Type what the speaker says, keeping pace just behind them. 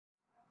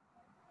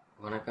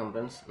வணக்கம்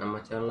ஃப்ரெண்ட்ஸ், நம்ம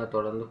சேனலில்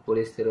தொடர்ந்து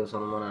போலீஸ் தேர்வு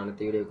சம்பந்தமான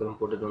அனைத்து வீடியோக்களும்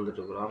போட்டுட்டு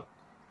வந்துட்டுருக்குறோம்.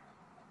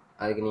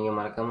 அதுக்கு நீங்கள்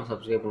மறக்காமல்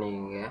சப்ஸ்கிரைப்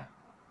பண்ணிக்கோங்க.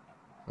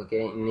 ஓகே,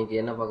 இன்றைக்கி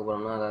என்ன பார்க்க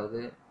போகிறோம்னா, அதாவது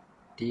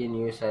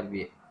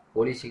TNUSRB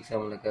போலீஸ்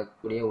எக்ஸாமில்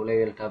கேட்கக்கூடிய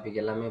உளவியல் டாபிக்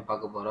எல்லாமே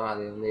பார்க்க போகிறோம்.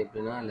 அது வந்து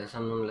எப்படின்னா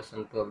லெசன் 1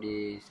 லெசன்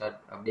 2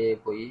 அப்படியே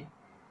போய்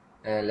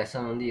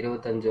லெசன் வந்து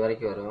 25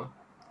 வரைக்கும் வரும்.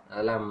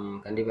 அதெல்லாம்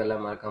கண்டிப்பாக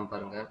எல்லாம் மறக்காமல்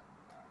பாருங்கள்.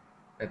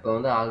 இப்போ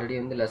வந்து ஆல்ரெடி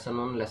வந்து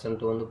லெசன் 1 லெசன்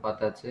 2 வந்து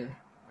பார்த்தாச்சு.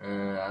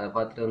 அதை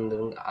பார்த்துட்டு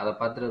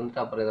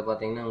வந்துட்டு அப்புறம் இதை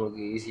பார்த்தீங்கன்னா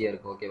உங்களுக்கு ஈஸியாக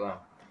இருக்கும். ஓகேவா?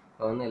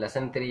 இப்போ வந்து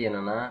லெசன் 3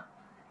 என்னென்னா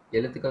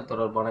எழுத்துக்கள்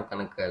தொடர்பான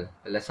கணக்குகள்.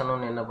 லெசன்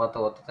 1 என்ன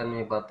பார்த்தோம்?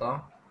 ஒத்தத்தன்மை பார்த்தோம்.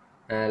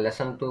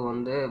 லெசன் 2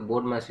 வந்து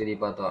போர்ட் மேட்ச் விதி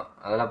பார்த்தோம்.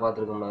 அதெல்லாம்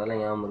பார்த்துருக்கோம்,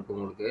 அதெல்லாம் ஞாபகம் இருக்கும்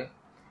உங்களுக்கு.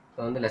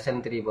 இப்போ வந்து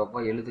லெசன் 3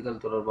 பார்ப்போம்,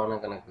 எழுத்துக்கள் தொடர்பான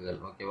கணக்குகள்.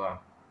 ஓகேவா?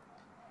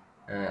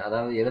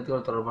 அதாவது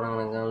எழுத்துக்கள் தொடர்பான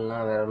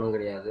கணக்குகள்னால் வேற ஒன்றும்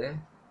கிடையாது.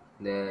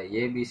 இந்த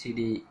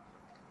ஏபிசிடி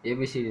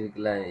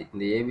இருக்குல்ல,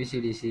 இந்த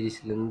ஏபிசிடி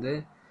சீரீஸ்லேருந்து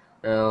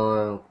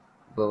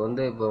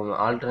இப்போ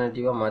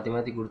ஆல்டர்னேட்டிவாக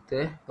மாற்றி கொடுத்து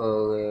இப்போ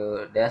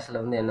டேஸில்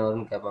வந்து என்ன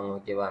வரும்னு கேட்பாங்க.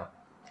 ஓகேவா?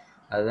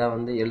 அதுதான்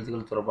வந்து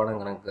எழுத்துக்கள் தொடர்பான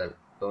கணக்குகள்.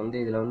 இப்போ வந்து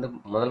இதில் வந்து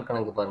முதல்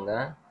கணக்கு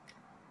பாருங்கள்.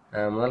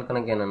 முதல்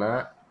கணக்கு என்னென்னா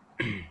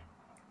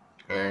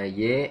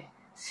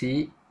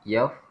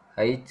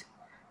ACFH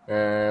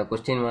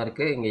கொஸ்டின்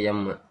மார்க்கு இங்கே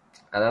M.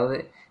 அதாவது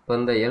இப்போ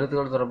இந்த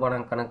எழுத்துக்கள்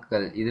தொடர்பான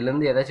கணக்குகள்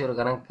இதுலேருந்து ஏதாச்சும் ஒரு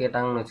கணக்கு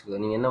கேட்டாங்கன்னு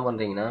வச்சுக்கோ, நீங்கள் என்ன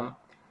பண்ணுறீங்கன்னா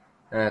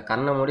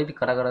கண்ணை மூடிட்டு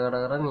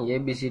கடன்னு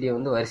ஏபிசிடியை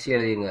வந்து வரிசை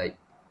எழுதிங்க.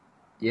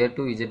 A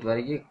to Z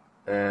வரைக்கும்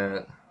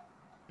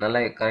நல்லா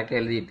கரெக்டாக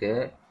எழுதிட்டு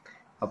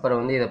அப்புறம்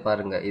வந்து இதை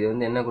பாருங்கள். இது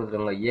வந்து என்ன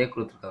கொடுத்துருக்காங்க? A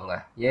கொடுத்துருக்காங்க.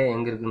 A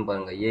எங்கே இருக்குதுன்னு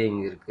பாருங்கள். A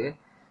இங்கே இருக்குது.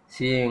 C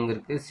எங்கே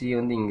இருக்குது? C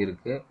வந்து இங்கே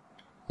இருக்குது.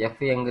 F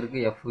எங்கே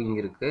இருக்குது? F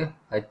இங்கே இருக்குது.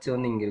 H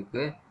வந்து இங்கே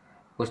இருக்குது.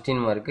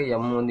 கொஸ்டின் மார்க்கு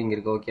M வந்து இங்கே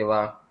இருக்குது.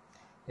 ஓகேவா?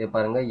 இதை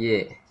பாருங்கள்.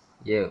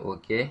 A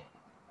ஓகே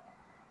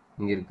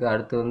இங்கே இருக்குது.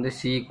 அடுத்து வந்து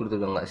C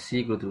கொடுத்துருக்காங்க.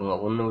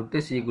 ஒன்று விட்டு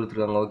C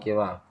கொடுத்துருக்காங்க.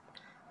 ஓகேவா?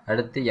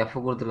 அடுத்து F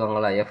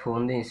கொடுத்துருக்காங்களா? F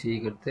வந்து C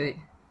கொடுத்து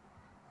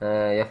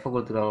F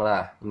கொடுத்துருக்காங்களா?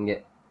 இங்கே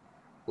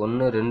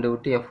 1 2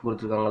 விட்டு F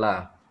கொடுத்துருக்காங்களா?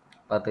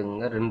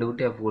 பார்த்துக்கோங்க, 2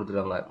 விட்டு F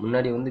கொடுத்துருக்காங்க.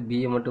 முன்னாடி வந்து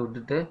Bயை மட்டும்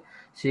விட்டுட்டு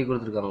C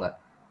கொடுத்துருக்காங்க.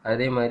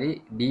 அதே மாதிரி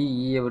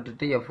DEயை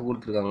விட்டுட்டு F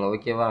கொடுத்துருக்காங்க.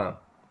 ஓகேவா?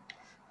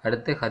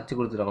 அடுத்து H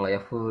கொடுத்துருக்காங்க.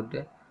 F விட்டு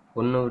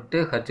 1 விட்டு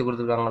H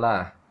கொடுத்துருக்காங்களா?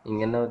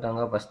 இங்கே என்ன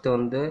விட்டாங்க? ஃபஸ்ட்டு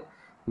வந்து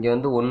இங்கே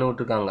வந்து 1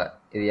 விட்டுருக்காங்க.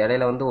 இது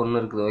இடையில வந்து 1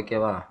 இருக்குது.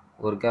 ஓகேவா?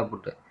 ஒரு கேப்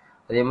விட்டு.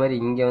 அதே மாதிரி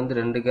இங்கே வந்து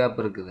 2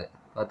 கேப் இருக்குது.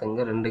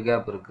 பார்த்துங்க, 2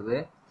 கேப் இருக்குது.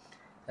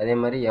 அதே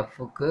மாதிரி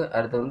Fக்கு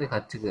அடுத்து வந்து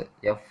Hக்கு.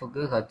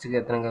 Hக்கு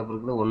எத்தனை கேப்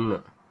இருக்குது? 1.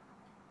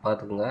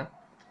 பார்த்துக்குங்க,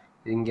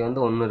 இங்கே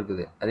வந்து 1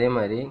 இருக்குது. அதே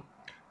மாதிரி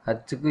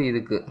Hக்கு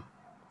இதுக்கு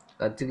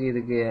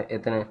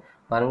எத்தனை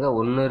பாருங்கள்?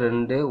 1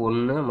 2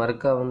 1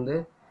 மறுக்கா வந்து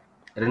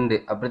 2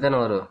 அப்படித்தானே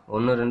வரும்.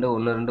 1 2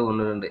 1 2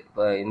 1 2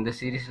 இப்போ இந்த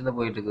சீரீஸில் தான்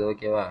போயிட்டுருக்குது.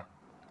 ஓகேவா?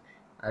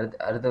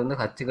 அடுத்து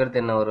வந்து Hக்கு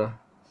அடுத்து என்ன வரும்?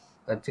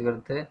 Hக்கு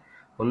அடுத்து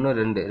 1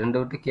 2 2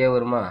 விட்டு K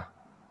வருமா?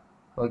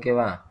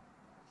 ஓகேவா?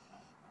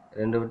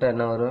 2 விட்டால்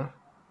என்ன வரும்?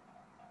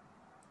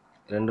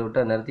 2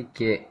 விட்டால் நேரத்தி K.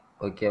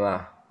 ஓகேவா?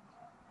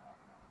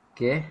 K.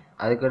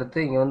 அதுக்கடுத்து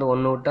இங்கே வந்து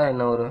 1 விட்டால்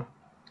என்ன வரும்?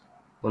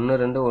 1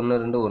 2 1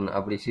 2 1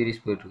 அப்படி சீரீஸ்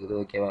போயிட்டுருக்குது.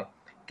 ஓகேவா?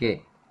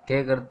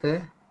 கேக்கு அடுத்து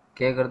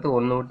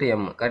 1 விட்டு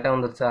M. கரெக்டாக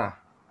வந்துருச்சா?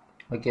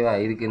 ஓகேவா?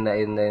 இதுக்கு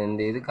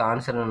இந்த இதுக்கு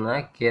ஆன்சர் என்னன்னா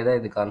K தான்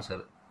இதுக்கு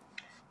ஆன்சர்.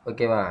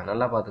 ஓகேவா?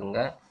 நல்லா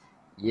பார்த்துக்குங்க.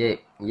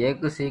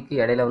 ஏக்கு சிக்கு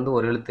இடையில வந்து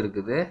ஒரு எழுத்து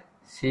இருக்குது.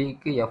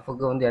 சிக்கு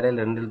Fக்கு வந்து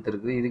இடையில 2 எழுத்து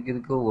இருக்குது.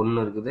 இதுக்கு 1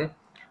 இருக்குது.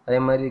 அதே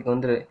மாதிரி இதுக்கு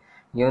வந்து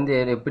இங்கே வந்து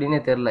எப்படின்னே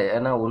தெரில.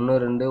 ஏன்னா 1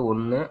 2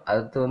 1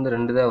 அடுத்து வந்து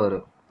 2 தான்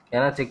வரும்.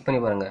 ஏன்னா செக் பண்ணி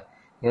பாருங்கள்.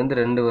 இங்கே வந்து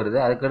 2 வருது.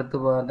 அதுக்கடுத்து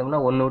பார்த்தோம்னா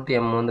 1 விட்டு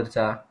M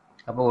வந்துருச்சா?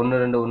 அப்போ 1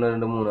 2 1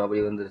 2 3 அப்படி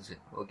வந்துருச்சு.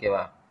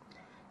 ஓகேவா?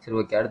 சரி,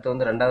 ஓகே. அடுத்து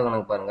வந்து ரெண்டாவது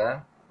கணக்கு பாருங்கள்.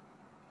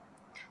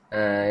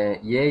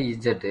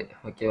 AZ.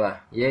 ஓகேவா?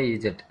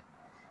 AZ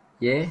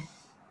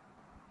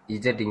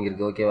இங்கே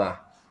இருக்குது. ஓகேவா?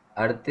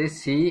 அடுத்து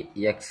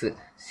CX.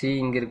 C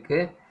இங்கே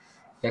இருக்குது.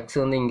 X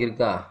வந்து இங்கே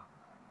இருக்கா?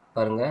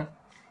 பாருங்கள்,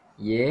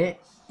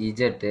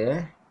 AZ.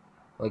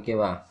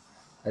 ஓகேவா?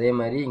 அதே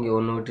மாதிரி இங்கே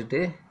 1 விட்டுட்டு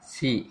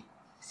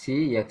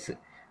CX.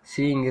 C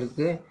இங்கே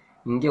இருக்குது.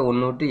 இங்கே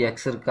 1 விட்டு X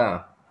இருக்கா?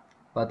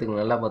 பார்த்துக்குங்க,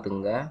 நல்லா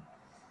பார்த்துக்குங்க.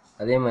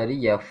 அதே மாதிரி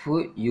FU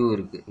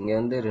இருக்குது. இங்கே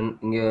வந்து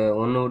இங்கே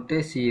 1 விட்டு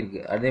C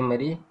இருக்குது. அதே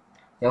மாதிரி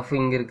F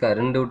இங்கே இருக்கா?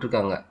 2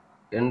 விட்டுருக்காங்க.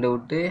 2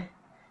 விட்டு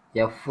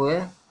F.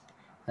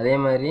 அதே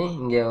மாதிரி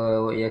இங்கே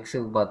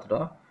Xக்கு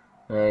பார்த்துட்டோம்.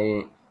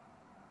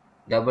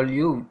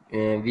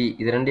 WV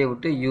இது 2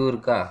 விட்டு U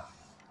இருக்கா?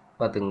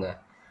 பார்த்துக்குங்க.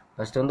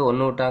 ஃபஸ்ட்டு வந்து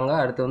 1 விட்டாங்க.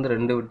 அடுத்து வந்து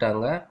 2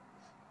 விட்டாங்க.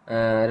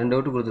 2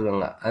 விட்டு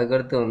கொடுத்துருக்காங்க.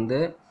 அதுக்கடுத்து வந்து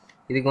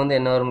இதுக்கு வந்து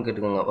என்ன வரும்னு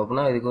கேட்டுக்கோங்க.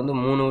 அப்படின்னா இதுக்கு வந்து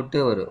 3 விட்டு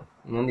வரும்.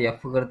 இங்கே வந்து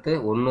Fக்கு அடுத்து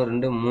 1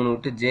 2 3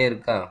 விட்டு J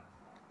இருக்கா?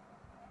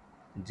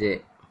 J.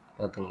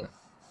 பார்த்துங்க,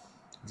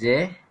 J.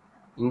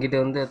 இங்கிட்ட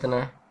வந்து எத்தனை?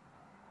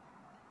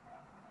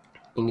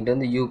 இங்கிட்ட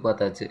வந்து U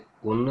பார்த்தாச்சு.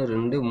 1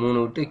 2 3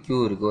 விட்டு Q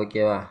இருக்குது.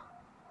 ஓகேவா?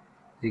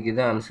 இதுக்கு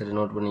தான் ஆன்சர்.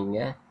 நோட்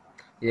பண்ணிக்கங்க.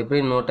 இது எப்படி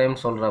நோ டைம்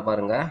சொல்கிறா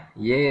பாருங்கள்.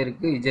 A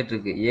இருக்குது, Z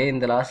இருக்குது. A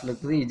இந்த லாஸ்ட்டில்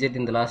இருக்குது, Z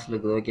இந்த லாஸ்ட்டில்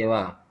இருக்குது. ஓகேவா?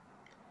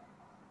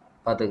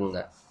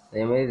 பார்த்துக்குங்க.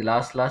 அதே மாதிரி இது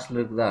லாஸ்ட்டில்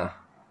இருக்குதா?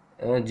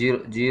 0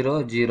 0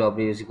 0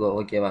 அப்படி வச்சுக்கோ.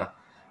 ஓகேவா?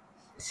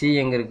 C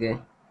எங்கே இருக்குது?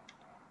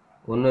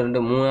 1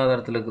 2 மூணாவது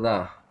இடத்துல இருக்குதா?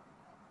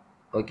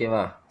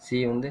 ஓகேவா? சி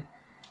வந்து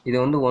இது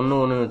வந்து 1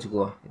 1ன்னு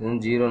வச்சுக்குவோம். இது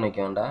வந்து 0ன்னு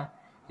வைக்க வேண்டாம்.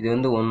 இது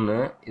வந்து 1,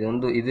 இது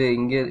வந்து இது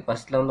இங்கே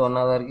ஃபர்ஸ்ட்டில் வந்து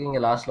 1ஆவதாக இருக்குது,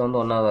 இங்கே லாஸ்ட்டில் வந்து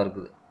 1ஆவதாக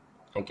இருக்குது.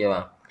 ஓகேவா?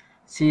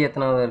 சி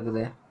எத்தனாவதாக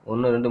இருக்குது?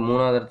 1 2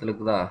 மூணாவது இடத்துல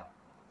இருக்குதா?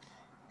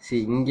 சி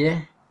இங்கே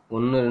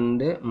 1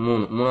 2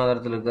 3 மூணாவது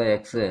இடத்துல இருக்குதா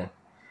எக்ஸு?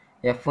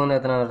 எஃப் வந்து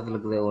எத்தனாவது இடத்துல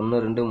இருக்குது? 1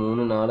 2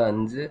 3 4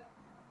 5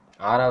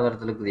 ஆறாவது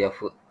இடத்துல இருக்குது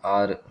எஃப்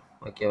 6.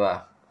 ஓகேவா?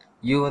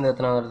 யூ வந்து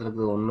எத்தனாவது இடத்துல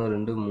இருக்குது? 1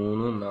 2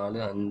 3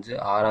 4 5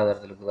 ஆறாவது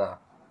இடத்துல இருக்குதா?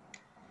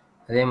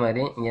 அதே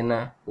மாதிரி இங்கே என்ன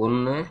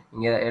 1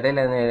 இங்கே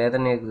இடையில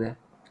எத்தனை இருக்குது?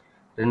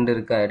 2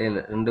 இருக்கா இடையில?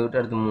 2 விட்டு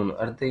அடுத்து 3,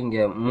 அடுத்து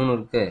இங்கே 3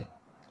 இருக்கு,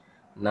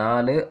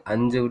 4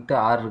 5 விட்டு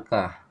 6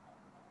 இருக்கா?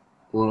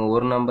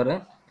 ஒரு நம்பரு,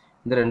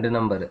 இந்த 2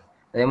 நம்பரு.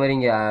 அதே மாதிரி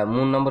இங்கே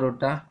 3 நம்பர்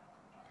விட்டா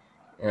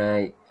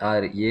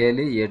 6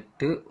 7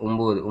 8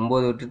 9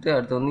 9 விட்டுட்டு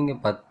அடுத்து வந்து இங்கே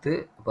 10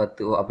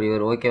 10 அப்படி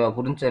வரும். ஓகேவா?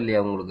 புரிஞ்சா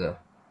இல்லையா உங்களுக்கு?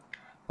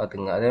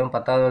 பார்த்துங்க. அதே மாதிரி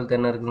 10வது எழுத்து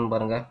என்ன இருக்குதுன்னு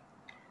பாருங்கள்.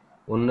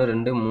 1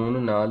 2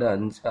 3 4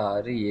 5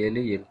 6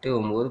 7 8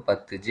 9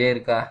 10. ஜே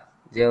இருக்கா?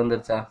 ஜே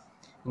வந்துருச்சா?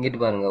 இங்கிட்டு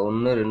பாருங்கள்.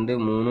 1 2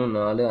 3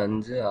 4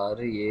 5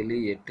 6 7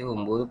 8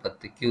 9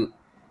 10 கியூ.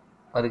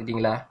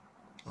 பார்த்துக்கிட்டிங்களா?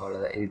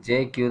 அவ்வளோதான். இது ஜே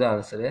கியூ தான்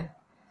ஆன்சரு.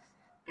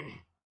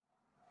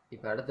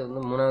 இப்போ அடுத்து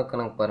வந்து மூணாவது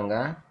கணக்கு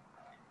பாருங்கள்.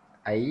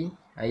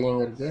 ஐ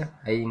எங்கே இருக்குது?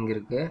 ஐ இங்கே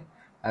இருக்குது.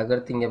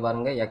 அதுக்கடுத்து இங்கே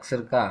பாருங்கள் எக்ஸ்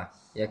இருக்கா?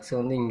 எக்ஸ்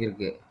வந்து இங்கே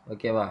இருக்குது.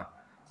 ஓகேவா?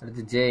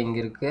 அடுத்து ஜே இங்கே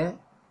இருக்குது,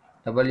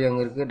 டபிள்யூ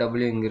எங்கே இருக்குது?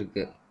 டபிள்யூ இங்கே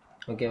இருக்குது.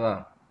 ஓகேவா?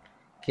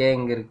 கே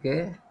இங்கே இருக்குது,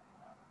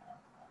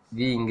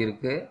 வி இங்கே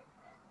இருக்குது,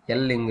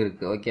 எல் இங்கே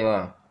இருக்குது. ஓகேவா?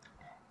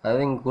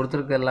 அதாவது இங்கே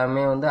கொடுத்துருக்க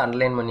எல்லாமே வந்து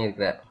அண்டர்லைன்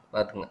பண்ணியிருக்கிறேன்.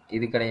 பார்த்துங்க.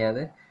 இது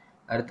கிடையாது.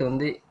 அடுத்து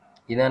வந்து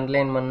இதை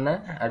அண்டர்லைன் பண்ண,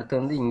 அடுத்து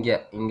வந்து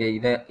இங்கே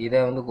இதை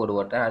வந்து கோடு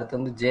போட்டேன். அடுத்து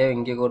வந்து ஜே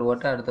இங்கே கோடு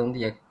போட்டேன். அடுத்து வந்து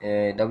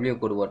டபிள்யூ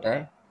கோடு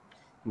போட்டேன்.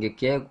 இங்கே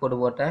கே கோடு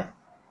போட்டேன்.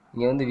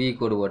 இங்கே வந்து வி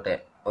கோடு போட்டேன்.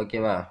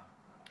 ஓகேவா?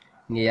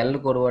 இங்கே எல்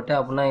கோடு போட்டேன்.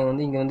 அப்படின்னா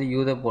இங்கே வந்து யூ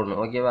தான் போடணும்.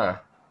 ஓகேவா?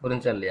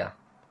 புரிஞ்சா இல்லையா?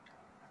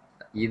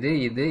 இது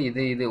இது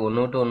இது இது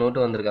ஒன்று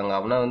விட்டு வந்திருக்காங்க.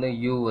 அப்படின்னா வந்து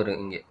யூ வரும்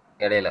இங்கே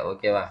இடையில.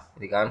 ஓகேவா?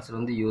 இதுக்கு ஆன்சர்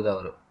வந்து யூ தான்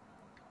வரும்.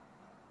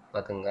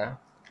 பார்த்துங்க.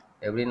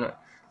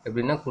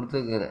 எப்படின்னா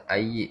கொடுத்துருக்கு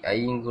ஐ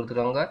இங்கே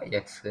கொடுத்துருவாங்க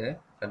எக்ஸு,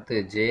 அடுத்து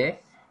ஜே,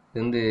 இது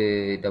வந்து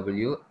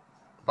டபிள்யூ.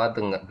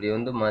 பார்த்துங்க. இப்படி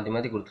வந்து மாற்றி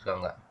மாற்றி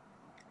கொடுத்துருக்காங்க.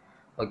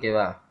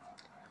 ஓகேவா?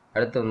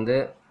 அடுத்து வந்து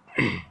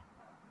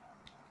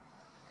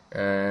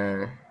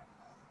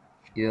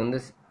இது வந்து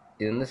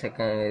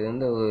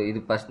இது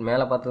ஃபஸ்ட்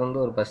மேலே பார்த்தது வந்து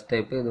ஒரு ஃபஸ்ட்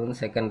டைப்பு, இது வந்து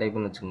செகண்ட்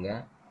டைப்புன்னு வச்சுக்கோங்க.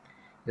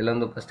 இதில்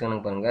வந்து ஃபஸ்ட்டு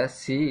கணக்கு பாருங்கள்.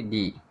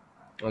 சிடி.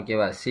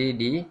 ஓகேவா?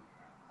 CD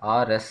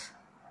RS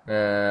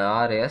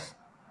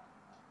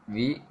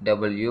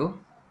VW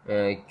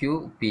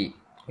QP.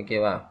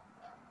 ஓகேவா?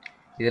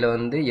 இதில்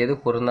வந்து எது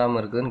பொருந்தாமல்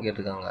இருக்குதுன்னு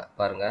கேட்டிருக்காங்க.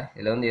 பாருங்கள்.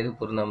 இதில் வந்து எது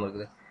பொருந்தாமல்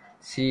இருக்குது?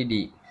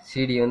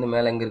 சிடி வந்து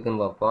மேலே எங்கே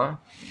இருக்குதுன்னு பார்ப்போம்.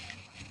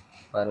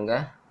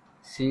 பாருங்கள்.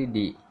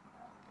 சிடி.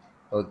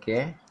 ஓகே.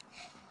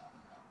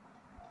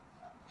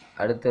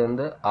 அடுத்து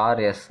வந்து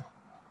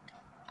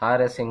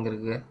ஆர்எஸ் எங்கே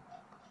இருக்குது?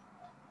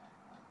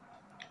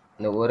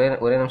 இந்த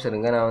ஒரே நிமிஷம்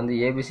இருங்க. நான் வந்து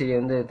ஏபிசிடி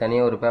வந்து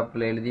தனியாக ஒரு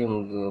பேப்பரில் எழுதி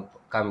உங்களுக்கு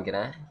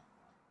காமிக்கிறேன்.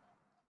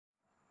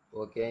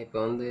 ஓகே. இப்போ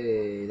வந்து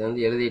இதை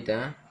வந்து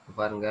எழுதிட்டேன். இப்போ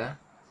பாருங்கள்.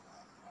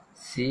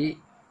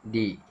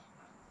 சிடி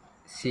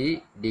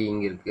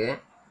இங்கே இருக்குது.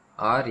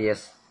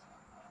 ஆர்எஸ்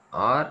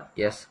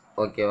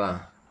ஓகேவா?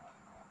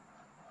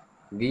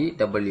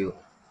 விடபிள்யூ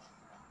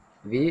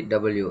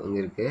இங்கே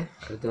இருக்குது.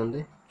 அடுத்து வந்து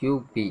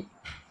கியூபி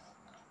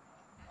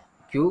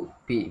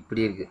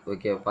இப்படி இருக்குது.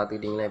 ஓகே.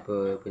 பார்த்துக்கிட்டிங்களா? இப்போ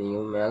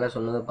நீங்கள் மேலே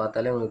சொன்னதை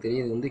பார்த்தாலே உங்களுக்கு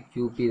தெரியும். இது வந்து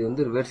கியூபி, இது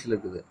வந்து ரிவர்ஸில்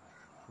இருக்குது.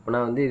 அப்படின்னா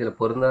வந்து இதில்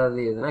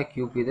பொருந்தாதது எதுனா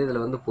கியூபி இது,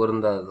 இதில் வந்து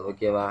பொருந்தாதது.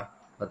 ஓகேவா?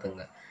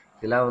 பார்த்துங்க.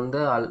 இதெல்லாம் வந்து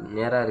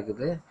நேராக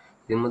இருக்குது,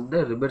 இது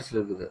மட்டும் ரிவர்ஸில்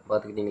இருக்குது.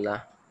 பார்த்துக்கிட்டிங்களா?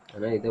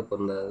 அதனால் இதே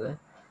பொருந்தாதது.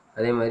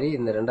 அதே மாதிரி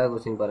இந்த ரெண்டாவது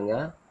கொஸ்டின்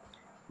பாருங்கள்.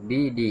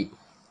 பிடி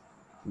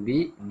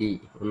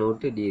ஒன்று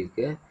விட்டு டி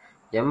இருக்குது.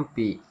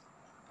 எம்பி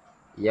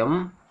எம்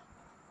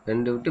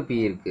 2 விட்டு பி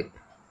இருக்குது.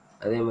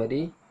 அதே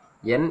மாதிரி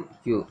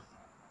என்கியூ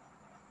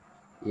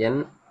என்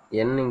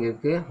இங்கே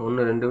இருக்குது,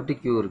 1 2 விட்டு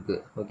கியூ இருக்குது.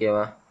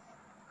 ஓகேவா?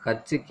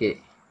 ஹச்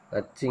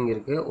இங்கே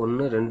இருக்குது,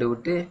 1 2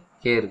 விட்டு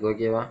கே இருக்குது.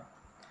 ஓகேவா?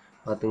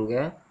 பார்த்துங்க.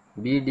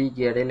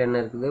 பிடிக்கு இடையில என்ன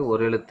இருக்குது?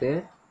 ஒரு எழுத்து.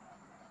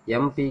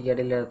 எம்பிக்கு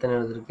இடையில எத்தனை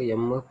எழுத்து இருக்குது?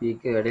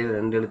 எம்பிக்கு இடையில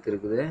 2 எழுத்து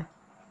இருக்குது.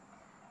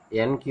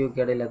 என்கியூக்கு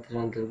இடையில எத்தனை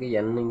எழுத்து இருக்குது?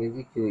 என் இங்கே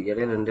இருக்குது, கியூ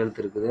இடையில 2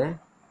 எழுத்து இருக்குது.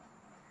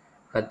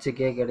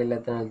 ஹச்சுகேக்கு இடையில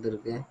எத்தனை எழுத்து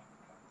இருக்குது?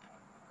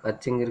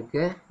 ஹச் இங்கே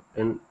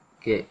இருக்குது,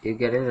 கே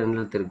இதுக்கு இடையில 2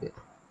 எழுத்து இருக்குது.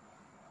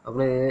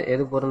 அப்புறம்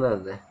எது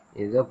பொருந்தாதது?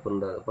 இதுதான்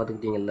பொருந்தாது.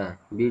 பார்த்துக்கிட்டிங்களா?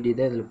 பிடி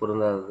தான் இதில்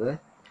பொருந்தாதது.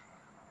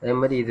 அதே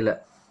மாதிரி இதில்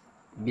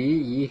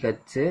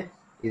பிஇஹெச்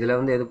இதில்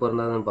வந்து எது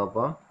பொருந்தாதுன்னு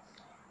பார்ப்போம்.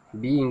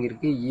 பி இங்கே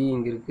இருக்குது, இ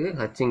இங்கே இருக்குது,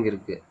 ஹச் இங்கே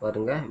இருக்குது.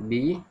 பாருங்கள்.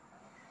 பி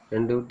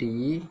 2 விட்டு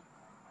இ,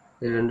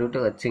 இது 2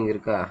 விட்டு ஹச் இங்கே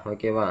இருக்கா?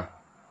 ஓகேவா?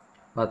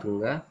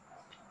 பார்த்துக்குங்க.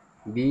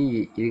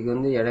 பிஇ இதுக்கு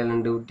வந்து இடையில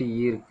 2 விட்டு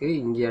இ இருக்குது,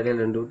 இங்கே இடையில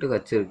 2 விட்டு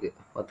ஹச் இருக்குது.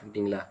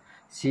 பார்த்துக்கிட்டிங்களா?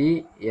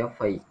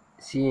 சிஎஃப்ஐ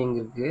சி எங்கே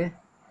இருக்குது?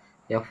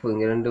 எஃப்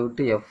இங்கே 2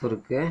 விட்டு எஃப்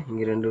இருக்குது,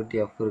 இங்கே 2 விட்டு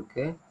எஃப்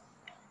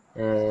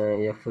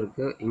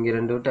இருக்குது, இங்கே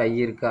 2 விட்டு ஐ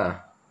இருக்கா?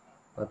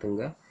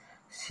 பார்த்துங்க.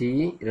 சி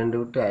 2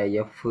 விட்டு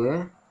எஃப்,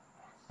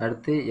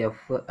 அடுத்து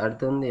எஃப்,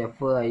 அடுத்து வந்து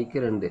எஃப் ஐக்கு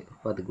 2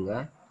 பார்த்துக்குங்க.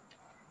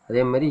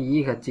 அதே மாதிரி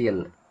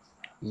இஹெச்எல்,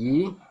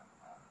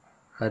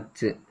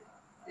 இஹெச்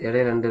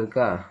இடையில 2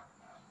 இருக்கா,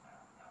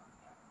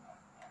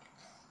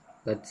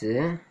 ஹச்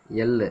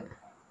எல்,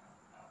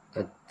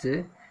 ஹச்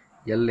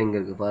எல் இங்கே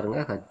இருக்குது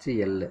பாருங்கள், ஹச்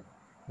எல்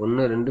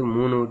 1 2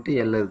 3 விட்டு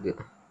எல்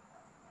இருக்குது,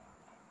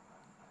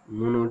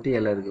 3 விட்டு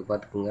எல் இருக்குது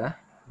பார்த்துக்குங்க.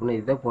 இன்னும்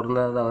இதை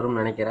பொருந்தாதான்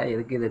வரும்னு நினைக்கிறேன்.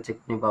 எதுக்கு இதை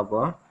செக் பண்ணி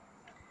பார்ப்போம்.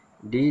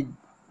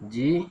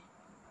 டிஜிஜே,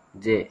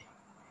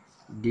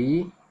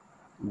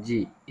 டிஜி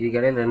இதுக்கு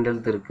இடையில 2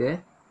 எழுத்து இருக்குது,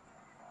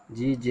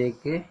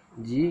 ஜிஜேக்கு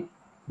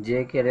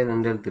ஜிஜேக்கு இடையில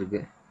 2 எழுத்து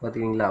இருக்குது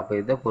பார்த்துக்கிங்களா. அப்போ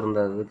இதை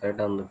பொருந்தாதது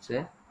கரெக்டாக வந்துடுச்சு.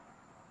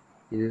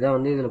 இதுதான்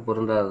வந்து இதில்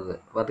பொருந்தாதது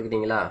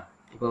பார்த்துக்கிட்டிங்களா.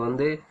 இப்போ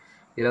வந்து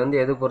இதில் வந்து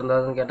எது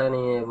பொருந்தாதுன்னு கேட்டால்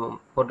நீங்கள்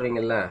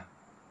போட்டுருவீங்கள்ல.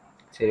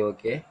 சரி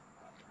ஓகே.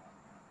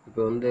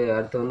 இப்போ வந்து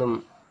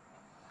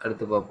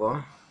அடுத்து பார்ப்போம்.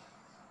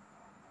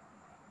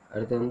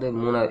 அடுத்து வந்து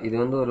 3வது, இது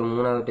வந்து ஒரு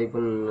 3வது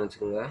டைப்புன்னு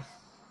வச்சுக்கோங்க.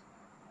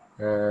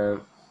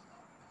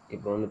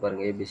 இப்போ வந்து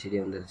பாருங்கள் ஏபிசிடி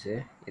வந்துருச்சு.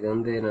 இது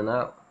வந்து என்னென்னா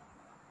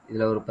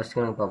இதில் ஒரு ஃபஸ்ட்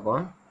கணக்கு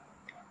பார்ப்போம்.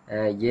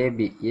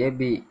 ஏபி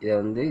இதை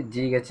வந்து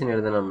ஜிஹெச்னு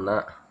எழுதினோம்னா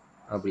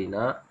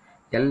அப்படின்னா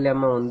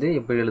எல்எம்ஐ வந்து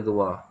எப்படி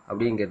எழுதுவோம்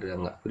அப்படின்னு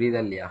கேட்டிருக்காங்க.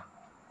 புரியுதா இல்லையா.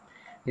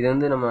 இது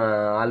வந்து நம்ம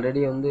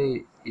ஆல்ரெடி வந்து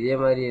இதே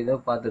மாதிரி ஏதோ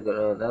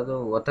பார்த்துருக்குறோம், அதாவது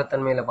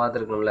ஒத்தத்தன்மையில்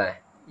பார்த்துருக்கோம்ல.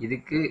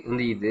 இதுக்கு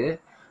வந்து இது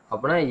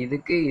அப்படின்னா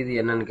இதுக்கு இது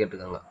என்னன்னு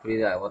கேட்டிருக்காங்க.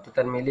 புரியுதா.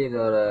 ஒத்தத்தன்மையிலே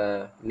இதோட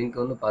லிங்க்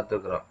வந்து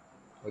பார்த்துருக்குறோம்.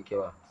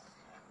 ஓகேவா.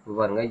 இப்போ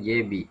பாருங்கள்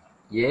ஏபி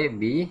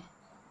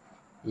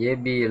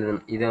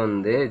எழுதணும். இதை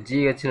வந்து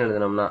ஜிஹெச்னு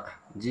எழுதினோம்னா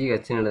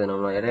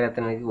இடையில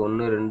எத்தனைக்கு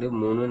 1 2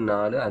 3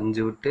 4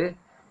 5 விட்டு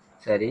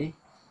சரி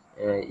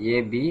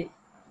ஏபி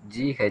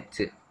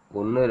ஜிஹெச்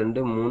 1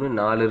 2 3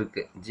 4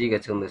 இருக்குது,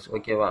 ஜிஹெச் வந்துருச்சு.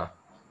 ஓகேவா.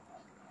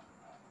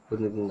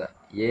 புரிஞ்சுக்குங்க.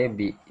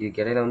 ஏபி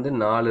இதுக்கு இடையில வந்து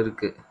 4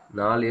 இருக்குது,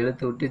 4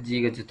 எழுத்து விட்டு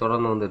ஜிஹெச்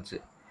தொடர்ந்து வந்துருச்சு.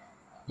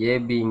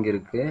 ஏபி இங்கே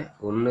இருக்குது,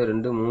 1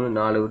 2 3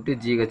 4 விட்டு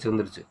ஜிஹெச்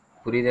வந்துருச்சு.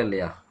 புரியுதா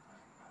இல்லையா.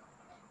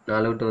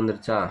 4 விட்டு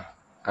வந்துருச்சா.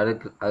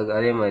 அதுக்கு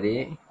அதே மாதிரி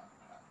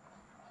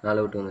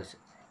 4 விட்டு வந்துருச்சு.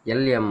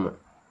 எல்எம்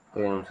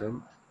ஒரு நிமிஷம்.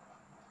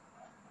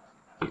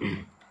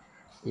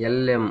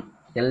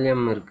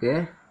 எல்எம் இருக்குது.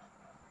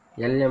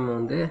 எல்எம்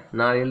வந்து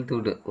 4 எழுத்து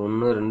விட்டு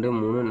 1 2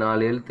 3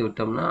 4 எழுத்து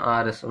விட்டோம்னா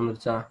ஆர்எஸ்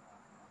வந்துருச்சா.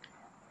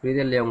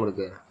 புரியுதா இல்லையா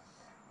உங்களுக்கு.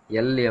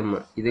 எல்எம்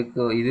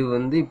இது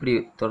வந்து இப்படி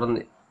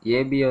தொடர்ந்து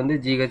ஏபியை வந்து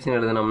ஜிஹெச்னு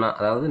எழுதினோம்னா,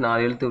 அதாவது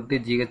 4 எழுத்து விட்டு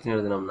ஜிஹெச்னு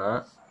எழுதினோம்னா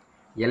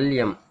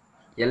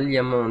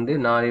எல்எம் வந்து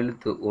 4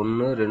 எழுத்து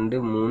 1 2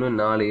 3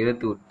 4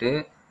 எழுத்து விட்டு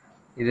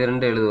இது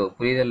 2 எழுதுவோம்.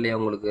 புரியுதா இல்லையா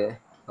உங்களுக்கு.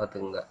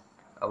 பார்த்துக்குங்க.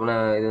 அப்படின்னா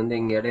இது வந்து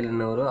இங்கே இடையில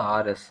என்ன வரும்,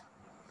 ஆர்எஸ்.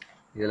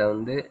 இதில்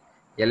வந்து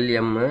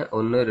எல்எம்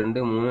 1 2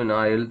 3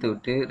 4 எழுத்து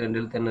விட்டு 2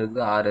 எழுத்து என்ன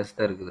இருக்குது, ஆர்எஸ்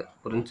தான் இருக்குது.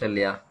 புரிஞ்சா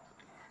இல்லையா.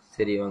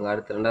 சரி வாங்க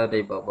அடுத்து 2வது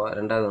டைப் பார்ப்போம்.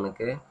 2வது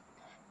உனக்கு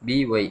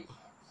பிஒய்,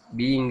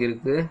 பி இங்கே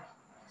இருக்குது,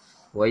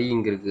 ஒய்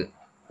இங்கே இருக்குது,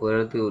 ஒரு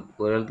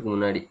எழுத்துக்கு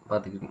முன்னாடி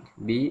பார்த்துக்கிட்டீங்க.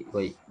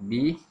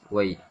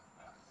 பிஒய்.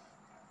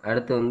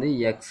 அடுத்து வந்து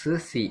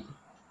எக்ஸ்சி,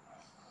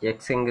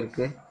 எக்ஸ் எங்கே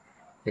இருக்குது,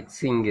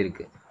 எக்ஸ் இங்கே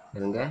இருக்குது.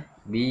 இருங்க,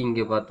 பி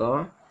இங்கே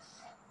பார்த்தோம்,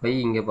 ஒய்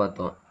இங்கே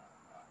பார்த்தோம்.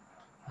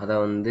 அதை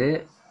வந்து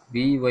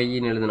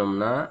பிஒய்ன்னு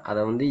எழுதினோம்னா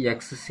அதை வந்து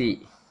எக்ஸ்சி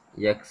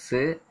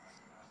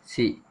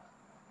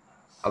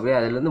அப்படியே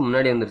அதுலேருந்து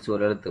முன்னாடி வந்துருச்சு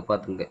ஒரு எழுத்து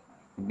பார்த்துங்க.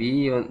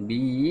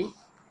 பிஇஒய்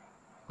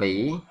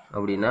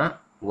அப்படின்னா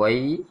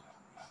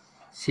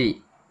ஒய்சி.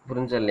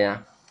 புரிஞ்சா இல்லையா.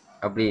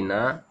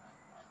 அப்படின்னா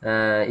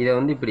இதை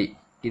வந்து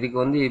இதுக்கு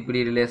வந்து இப்படி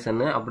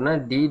ரிலேஷனு அப்படின்னா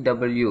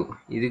டிடபிள்யூ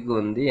இதுக்கு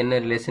வந்து என்ன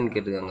ரிலேஷன்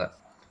கேட்டுருக்காங்க.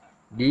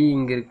 டி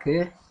இங்கே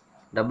இருக்குது,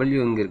 டபிள்யூ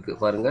இங்கே இருக்குது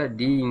பாருங்கள்.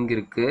 டி இங்கே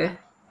இருக்குது,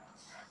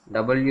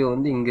 டபிள்யூ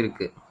வந்து இங்கே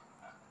இருக்குது.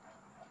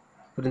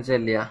 புரிஞ்சா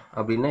இல்லையா.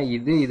 அப்படின்னா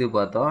இது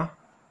பார்த்தோம்.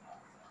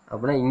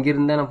 அப்படின்னா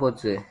இங்கிருந்து தானே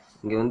போச்சு.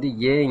 இங்கே வந்து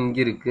ஏ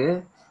இங்கே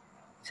இருக்குது,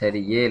 சரி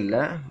ஏ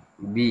இல்லை,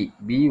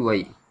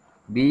 பிஒய்,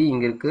 பி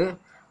இங்கே இருக்குது,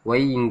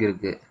 ஒய் இங்கே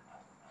இருக்குது.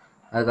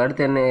 அதுக்கு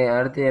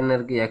அடுத்து என்ன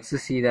இருக்குது,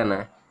 எக்ஸ்சி தானே.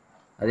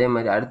 அதே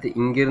மாதிரி அடுத்து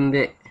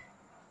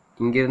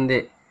இங்கிருந்தே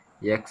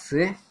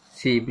எக்ஸ்சி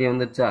இப்படி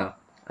வந்துருச்சா.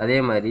 அதே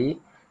மாதிரி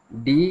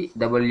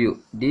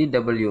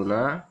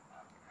டிடபிள்யூனா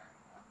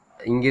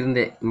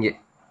இங்கிருந்தே இங்கே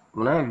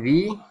அப்படின்னா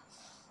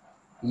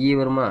விஇ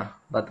வருமா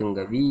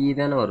பார்த்துங்க. விஇ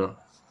தானே வரும்,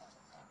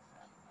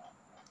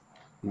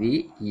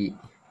 விஇ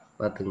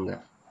பார்த்துங்க.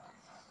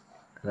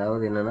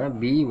 அதாவது என்னென்னா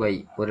பிஒய்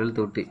ஒரு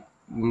எழுத்து விட்டு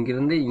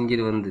இங்கிருந்து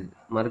இங்கே வந்து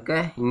மறுக்க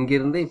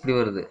இங்கிருந்து இப்படி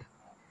வருது.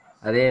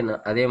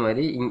 அதே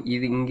மாதிரி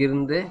இது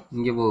இங்கிருந்து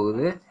இங்கே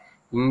போகுது,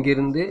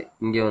 இங்கிருந்து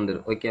இங்கே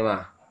வந்துடும். ஓகேவா.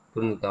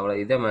 புரிஞ்சுக்கோ. அவ்வளோ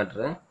இதை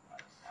மேட்ரு.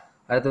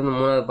 அடுத்து வந்து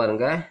 3வது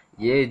பாருங்கள்.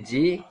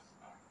 ஏஜி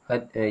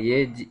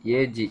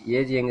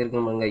எங்கே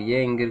இருக்குன்னு பாருங்கள். ஏ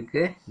இங்கே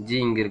இருக்குது, ஜி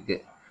இங்கே இருக்குது.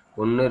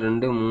 1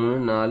 2 3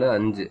 4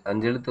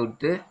 5 எழுத்து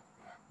விட்டு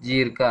ஜி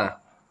இருக்கா,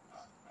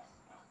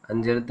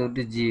 5 எழுத்து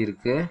விட்டு ஜி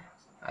இருக்குது.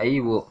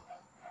 ஐஓ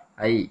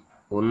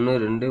 1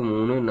 2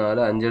 3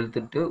 4 5 எழுத்து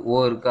விட்டு ஓ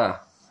இருக்கா,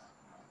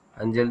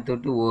 5 எழுத்து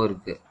விட்டு ஓ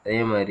இருக்குது. அதே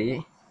மாதிரி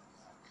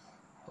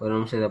ஒரு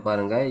நிமிஷம் இதை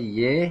பாருங்கள்.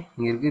 ஏ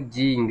இங்கே இருக்குது,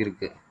 ஜி இங்கே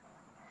இருக்குது,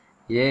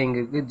 ஏ இங்கே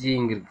இருக்குது, ஜி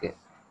இங்கே இருக்குது.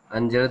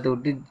 5 எழுத்து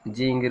விட்டு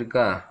ஜி இங்கே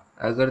இருக்கா.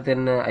 அதுக்கடுத்து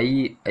என்ன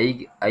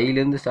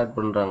ஐலேருந்து ஸ்டார்ட்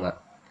பண்ணுறாங்க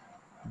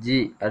ஜி.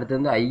 அடுத்து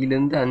வந்து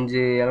ஐலேருந்து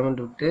 5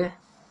 எலமெண்ட் விட்டு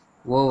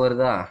ஓ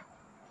வருதா.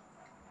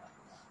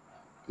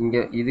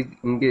 இங்கே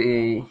இதுக்கு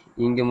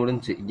இங்கே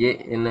முடிஞ்சு ஏ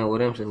என்ன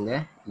ஒரே நிமிஷங்க.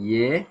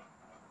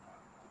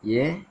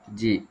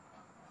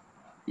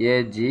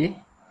 ஏஜி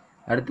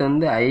அடுத்து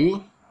வந்து ஐ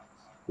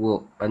ஓ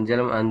 5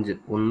 எலமெண்ட் 5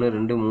 1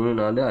 2 3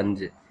 4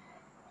 5.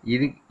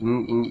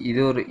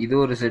 இது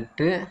ஒரு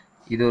செட்டு,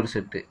 இது ஒரு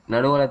செட்டு.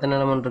 நடுவில் எத்தனை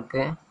எலமெண்ட்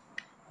இருக்கு.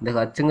 இந்த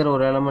ஹச்சுங்கிற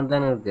ஒரு எலமெண்ட்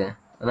தானே இருக்கு.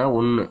 அதான்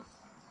 1.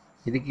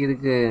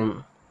 இதுக்கு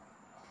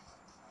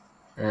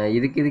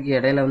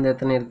இடையில வந்து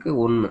எத்தனை இருக்கு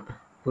 1.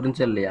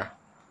 புரிஞ்சா இல்லையா.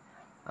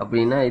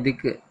 அப்படின்னா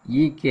இதுக்கு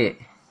இகே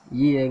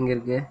எங்கே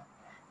இருக்கு.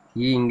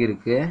 இங்கே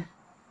இருக்கு,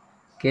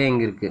 கே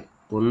இங்கே இருக்கு.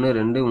 1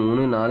 2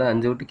 3 4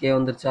 5 விட்டு கே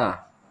வந்துருச்சா.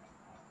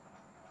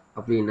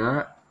 அப்படின்னா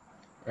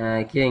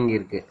கே இங்கே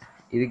இருக்கு.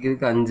 இதுக்கு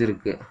 5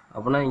 இருக்கு.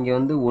 அப்படின்னா இங்கே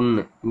வந்து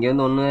 1, இங்கே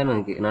வந்து 1 தானே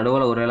இருக்கு.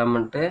 நடுவில் ஒரு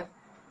எலமெண்ட்டு.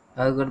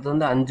 அதுக்கடுத்து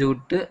வந்து 5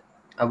 விட்டு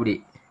அப்படி.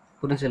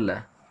 புரிஞ்சில்ல.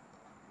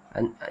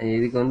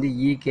 இதுக்கு வந்து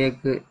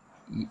கேக்கு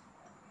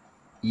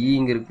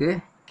இங்கே இருக்கு,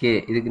 கே.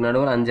 இதுக்கு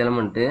நடுவில் 5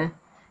 எலமெண்ட்டு.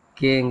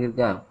 கே இங்கே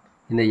இருக்கா.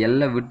 இந்த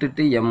எல்லை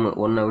விட்டுட்டு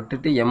ஒன்றை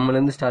விட்டுட்டு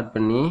எம்லேருந்து ஸ்டார்ட்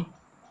பண்ணி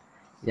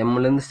 1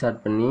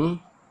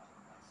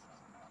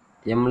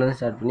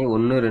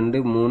 2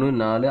 3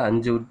 4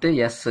 5 விட்டு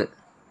எஸ்.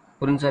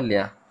 புரிஞ்சா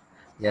இல்லையா.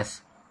 எஸ்.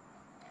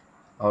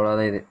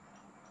 அவ்வளோதான்.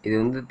 இது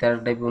வந்து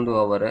தேர்ட் டைப் வந்து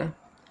ஓவரு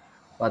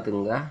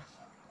பார்த்துக்குங்க.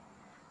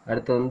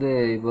 அடுத்து வந்து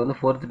இப்போ வந்து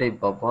ஃபோர்த்து டைப்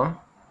பார்ப்போம்.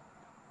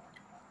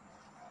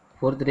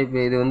 ஃபோர்த்து டைப்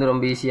இது வந்து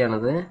ரொம்ப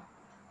ஈஸியானது.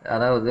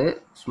 அதாவது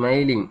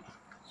ஸ்மைலிங்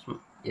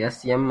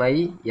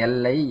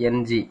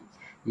SMILING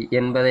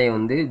என்பதை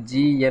வந்து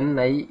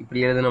GNI இப்படி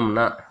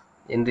எழுதினோம்னா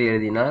என்று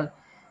எழுதினால்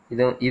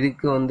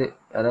இதுக்கு வந்து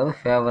அதாவது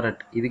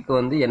ஃபேவரட். இதுக்கு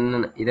வந்து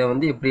என்னென்ன இதை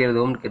வந்து எப்படி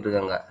எழுதுவோம்னு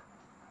கேட்டிருக்காங்க.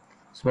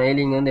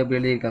 ஸ்மைலிங் வந்து எப்படி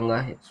எழுதியிருக்காங்க.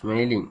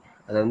 ஸ்மைலிங்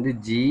அதை வந்து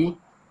ஜி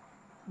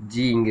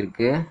இங்கே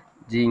இருக்குது.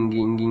 ஜி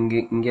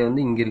இங்கே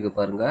வந்து இங்கே இருக்குது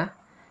பாருங்க.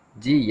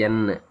 GN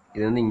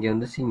இது வந்து இங்கே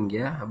வந்து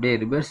இங்கே அப்படியே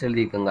ரிவர்ஸ்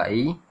எழுதியிருக்காங்க.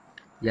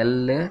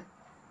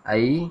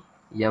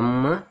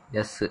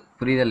 ILIMS.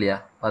 புரியுது இல்லையா.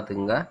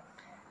 பார்த்துக்குங்க.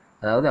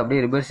 அதாவது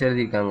அப்படியே ரிவர்ஸ்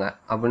எழுதியிருக்காங்க.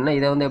 அப்படின்னா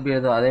இதை வந்து எப்படி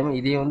எழுதுவோம். அதே மாதிரி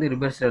இதையே வந்து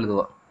ரிவர்ஸ்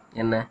எழுதுவோம்.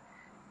 என்ன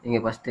இங்கே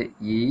ஃபஸ்ட்டு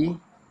ETIRUOVAF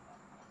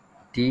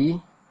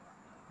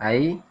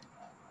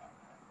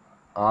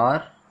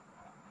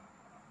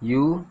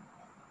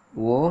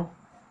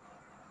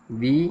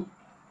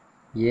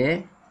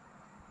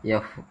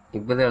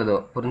இப்போ தான்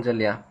எழுதுவோம். புரிஞ்சா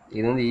இல்லையா.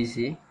 இது வந்து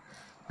ஈஸி.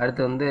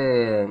 அடுத்து வந்து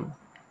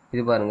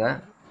இது பாருங்க.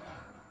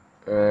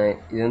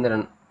 இது வந்து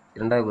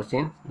ரெண்டாவது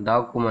கொஸ்டின்.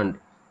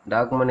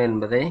 டாக்குமெண்ட்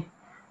என்பதை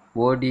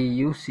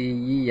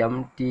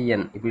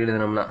ODUCEMTN இப்படி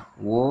எழுதினோம்னா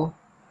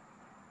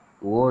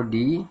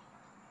ODUCEMTN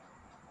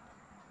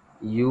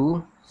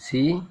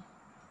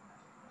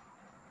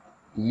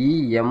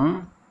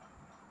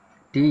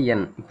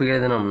இப்படி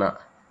எழுதினோம்னா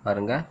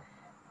பாருங்க.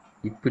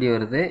 இப்படி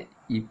வருது,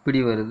 இப்படி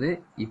வருது,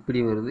 இப்படி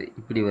வருது,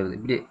 இப்படி வருது.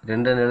 இப்படி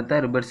 2 எழுத்தா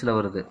ரிவர்ஸில்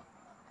வருது.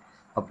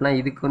 அப்படின்னா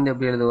இதுக்கு வந்து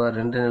எப்படி எழுதுவா.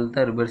 2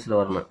 எழுத்தா ரிவர்ஸில்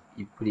வரணும்.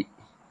 இப்படி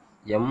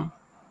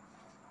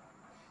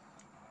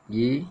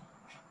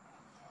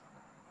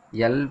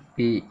MELP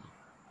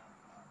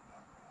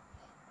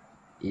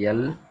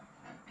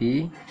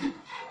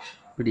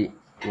இப்படி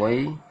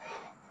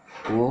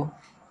YO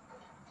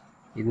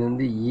இது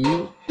வந்து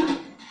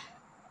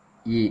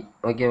EE.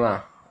 ஓகேவா.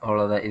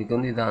 அவ்வளோதான். இதுக்கு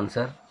வந்து இதுதான்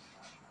ஆன்சர்.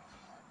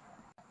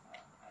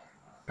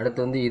 அடுத்து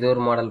வந்து இது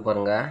ஒரு மாடல்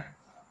பாருங்க.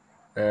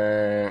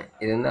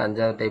 இது வந்து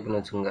 5வது டைப்னு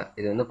வச்சுக்கோங்க.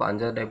 இது வந்து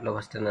 5வது டைப்பில்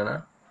ஃபஸ்ட் என்னென்னா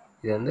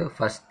இது வந்து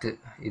ஃபஸ்ட்டு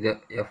இது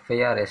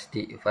FIRST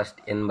ஃபஸ்ட்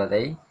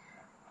என்பதை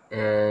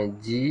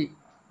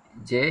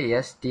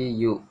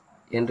JSTU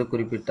என்று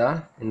குறிப்பிட்டால்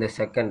இந்த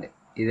செகண்ட்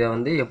இதை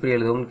வந்து எப்படி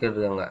எழுதுவோம்னு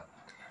கேட்டிருக்காங்க.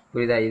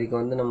 புரியுதா. இதுக்கு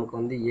வந்து நமக்கு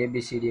வந்து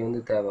ABCD வந்து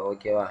தேவை.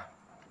 ஓகேவா.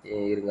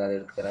 இருங்க அதை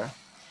எடுத்துக்கிறேன்.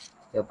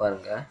 இதை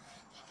பாருங்கள்.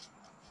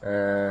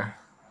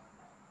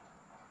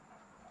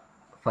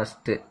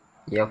 ஃபஸ்ட்டு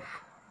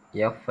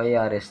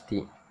FIRST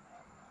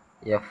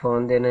F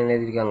வந்து என்ன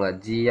எழுதியிருக்காங்க.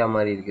 ஜியா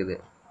மாதிரி இருக்குது.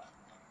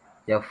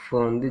 F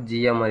வந்து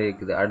ஜியா மாதிரி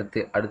இருக்குது. அடுத்த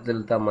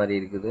எழுத்தா மாதிரி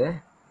இருக்குது.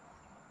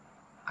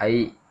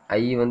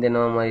 ஐ வந்து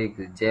என்னவா மாதிரி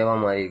இருக்குது. ஜேவா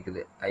மாதிரி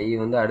இருக்குது. ஐ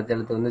வந்து அடுத்த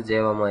எழுத்து வந்து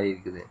ஜேவா மாதிரி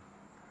இருக்குது.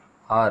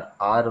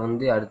 ஆர்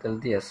வந்து அடுத்த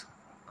எழுத்து எஸ்.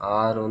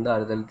 ஆர் வந்து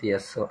அடுத்த எழுத்து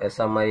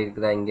எஸ்ஸா மாதிரி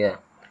இருக்குதா. இங்கே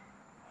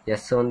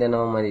எஸ் வந்து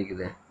என்னவா மாதிரி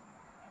இருக்குது.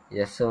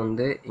 எஸ்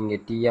வந்து இங்கே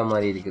டீயா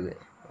மாதிரி இருக்குது.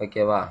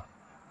 ஓகேவா.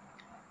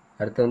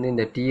 அடுத்து வந்து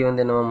இந்த டி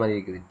வந்து என்னவா மாதிரி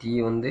இருக்குது. டி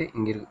வந்து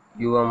இங்கே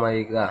யூவா மாதிரி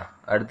இருக்குதா.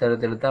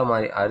 அடுத்தடுத்த எழுத்தா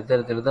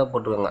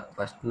போட்டுருக்காங்க.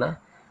 ஃபஸ்ட்னா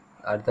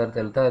அடுத்தடுத்த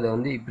எழுத்தா இதை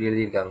வந்து இப்படி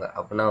எழுதியிருக்காங்க.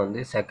 அப்படின்னா வந்து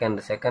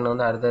செகண்ட்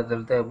வந்து அடுத்தடுத்த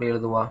எழுத்தா எப்படி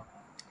எழுதுவா.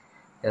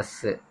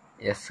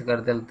 எஸ்ஸுக்கு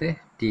அடுத்த எழுத்து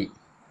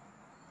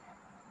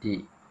டி.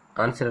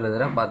 ஆன்சர்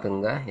எழுதுகிறேன்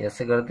பார்த்துங்க.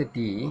 எஸ்ஸுக்கு அடுத்து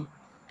டி.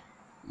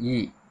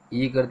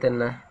 ஈக்கு அடுத்து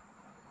என்ன.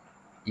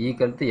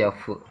 ஈக்கு அடுத்து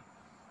எஃப்.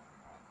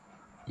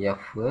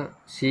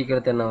 சிக்கு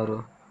அடுத்து என்ன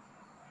வரும்.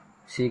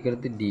 சிக்கு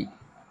அடுத்து டி.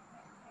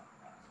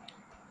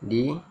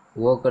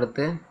 ஓக்கு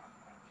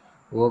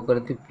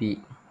அடுத்து பி.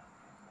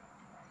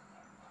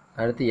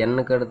 அடுத்து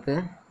எண்ணுக்கு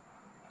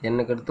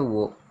அடுத்து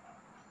ஓ,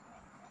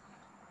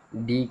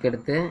 டிக்கு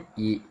அடுத்து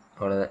இ.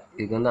 அவ்வளோதான்.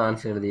 இதுக்கு வந்து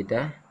ஆன்சர்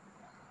எழுதிட்டேன்.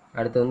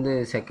 அடுத்து வந்து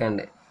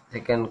செகண்ட்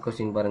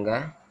கொஸ்டின்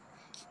பாருங்கள்.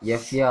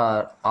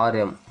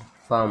 FARM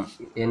ஃபார்ம்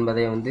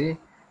என்பதை வந்து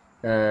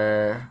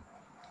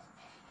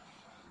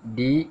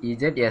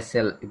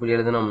DEZSL இப்படி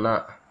எழுதணும்னா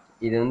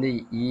இது வந்து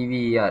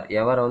EVER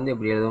எவரை வந்து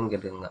எப்படி எழுதணும்னு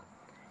கேட்டுருங்க.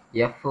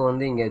 எஃப்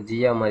வந்து இங்கே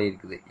ஜியா மாதிரி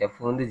இருக்குது,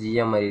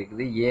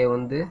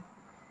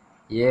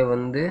 ஏ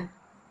வந்து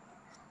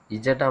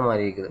இஜட்டா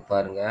மாதிரி இருக்குது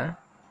பாருங்கள்.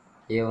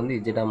 ஏ வந்து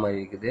இஜட்டா மாதிரி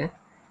இருக்குது.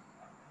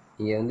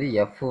 இங்கே வந்து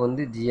எஃப்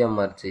வந்து ஜியா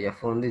மாறிச்சு,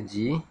 எஃப் வந்து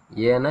ஜி,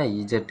 ஏனா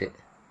இஜட்டு,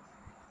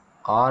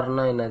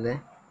 ஆர்னா என்னது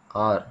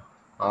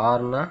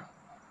ஆர்னா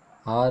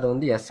ஆர்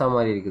வந்து எஸ்ஸா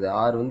மாதிரி இருக்குது,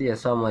 ஆர் வந்து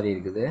எஸ்ஸா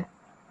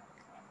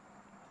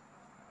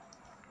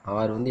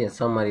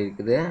மாதிரி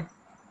இருக்குது,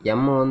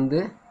 எம் வந்து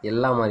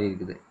எல்லா மாதிரி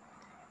இருக்குது,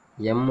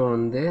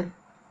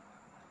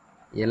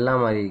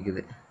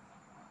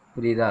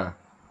 புரியுதா?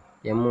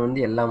 எம் வந்து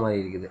எல்லா மாதிரி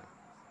இருக்குது.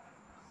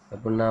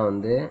 அப்படின்னா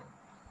வந்து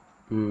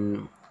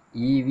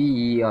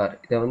EVER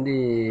இதை வந்து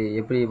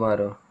எப்படி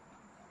மாறும்?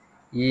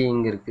 இ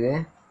இங்கே இருக்குது,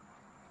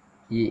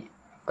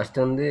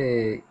 ஃபஸ்ட்டு வந்து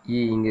இ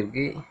இங்கே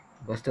இருக்குது,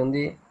 ஃபஸ்ட்டு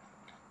வந்து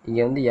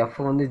இங்கே வந்து எஃப்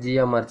வந்து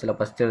ஜியா மாறிச்சுல,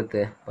 ஃபஸ்ட்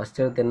எழுத்து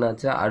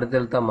என்னாச்சு, அடுத்த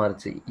எழுத்தாக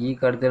மாறிச்சு.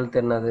 ஈக்கு அடுத்த எழுத்து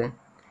என்னது,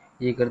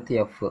 ஈக்கு அடுத்து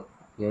எஃப்,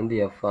 இங்கே வந்து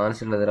எஃப்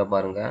ஆன்சர் எழுதுகிற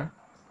பாருங்கள்.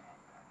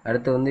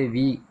 அடுத்து வந்து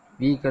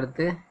விக்கு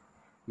அடுத்து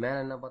மேலே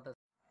என்ன பார்த்தா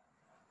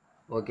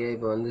ஓகே.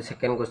 இப்போ வந்து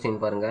செகண்ட்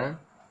கொஸ்டின் பாருங்கள்.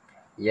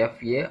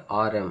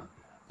 FARM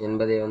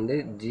என்பதை வந்து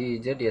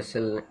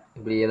GZSL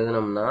இப்படி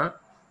எழுதணும்னா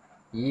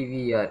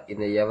EVR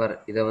இந்த எவர்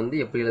இதை வந்து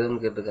எப்படி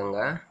எழுதுன்னு கேட்டிருக்காங்க.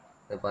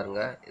 இதை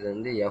பாருங்கள். இது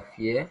வந்து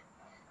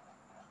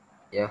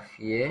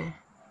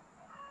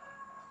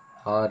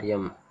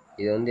FARM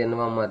இது வந்து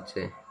என்னவா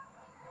மாறிச்சு,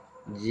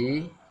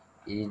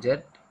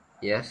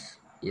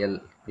 GZSL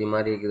இப்படி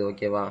மாதிரி இருக்குது.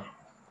 ஓகேவா?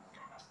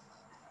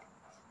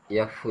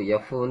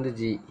 எஃப் வந்து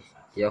ஜி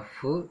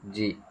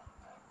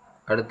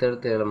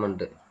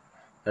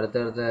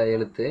அடுத்தடுத்த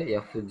எழுத்து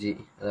FG,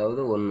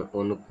 அதாவது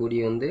ஒன்று கூடி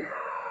வந்து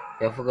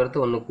எஃப்க்கு அடுத்து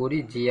ஒன்று கூடி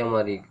ஜியா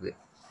மாதிரி இருக்குது,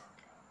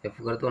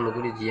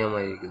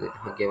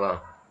 ஓகேவா?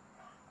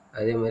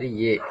 அதே மாதிரி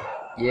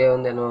ஏ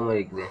வந்து என்னவா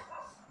மாதிரி இருக்குது,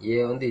 ஏ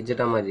வந்து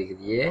இஜட்டா மாதிரி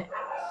இருக்குது,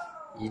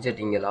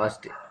 இஜட் இங்கே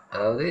லாஸ்ட்டு,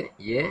 அதாவது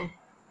ஏ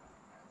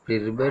இப்படி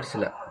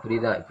ரிபேர்ஸில்,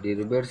 புரியுதா? இப்படி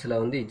ரிபேர்ஸில்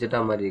வந்து இஜட்டா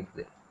மாதிரி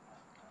இருக்குது,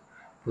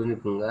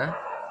 புரிஞ்சுக்குங்க.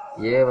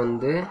 ஏ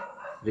வந்து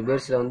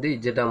ரிபேர்ஸில் வந்து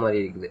இஜட்டா மாதிரி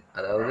இருக்குது,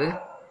 அதாவது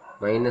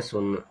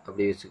 -1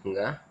 அப்படி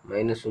வச்சுக்கோங்க.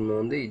 -1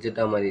 வந்து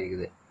இஜட்டா மாதிரி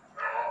இருக்குது.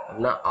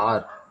 அப்படின்னா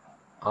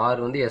ஆர்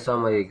வந்து எஸ்ஸா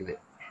மாதிரி இருக்குது,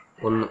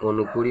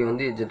 ஒன்று கூடி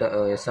வந்து இஜட்டா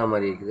எஸ்ஸா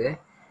மாதிரி இருக்குது.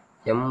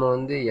 எம்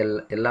வந்து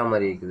எல்லா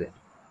மாதிரி இருக்குது,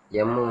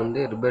 எம் வந்து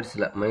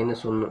ரிபேர்ஸில்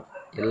 -1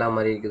 எல்லா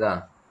மாதிரி இருக்குதா,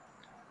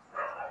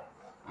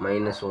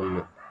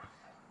 -1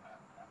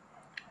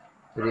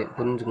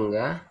 புரிஞ்சுக்குங்க.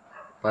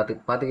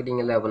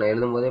 பார்த்துக்கிட்டீங்கல்ல? அப்போ நான்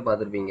எழுதும் போதே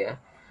பார்த்துருப்பீங்க.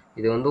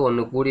 இது வந்து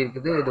ஒன்று கூடி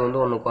இருக்குது, இது வந்து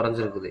ஒன்று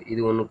குறைஞ்சிருக்குது,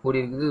 இது ஒன்று கூடி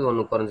இருக்குது, இது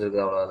ஒன்று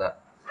குறைஞ்சிருக்குது, அவ்வளோதான்.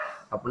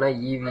 அப்படின்னா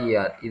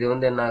EVR இது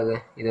வந்து என்ன ஆகு,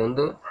 இது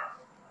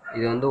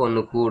வந்து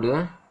ஒன்று கூடு,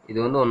 இது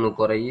வந்து ஒன்று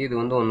குறையும், இது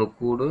வந்து ஒன்று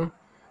கூடு,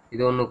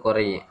 இது ஒன்று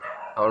குறையும்,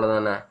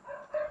 அவ்வளோதானே?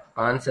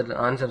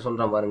 ஆன்சர்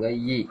சொல்கிறேன் பாருங்கள்.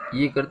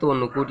 ஈக்கு அடுத்து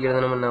ஒன்று கூட்டி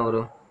எழுதணும்னா என்ன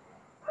வரும்,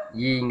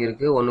 இங்கே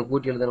இருக்குது, ஒன்று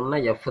கூட்டி எழுதணும்னா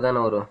எஃப்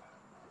தானே வரும்,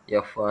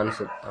 எஃப்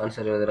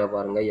ஆன்சர் எழுதுகிற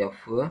பாருங்கள்.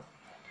 எஃப்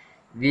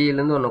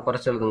வியிலேருந்து ஒன்று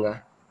குறைச்சி எழுதுங்க,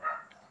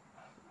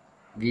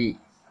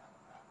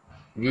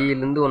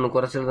 வியிலேருந்து ஒன்று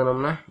குறைச்சி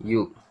எழுதணும்னா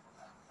யூ,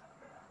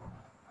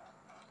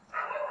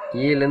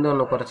 ஈலேருந்து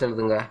ஒன்று குறைச்சி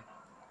எழுதுங்க.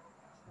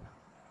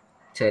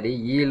 சரி,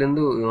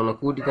 ஈலேருந்து ஒன்று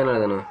கூட்டி தானே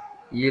எழுதணும்,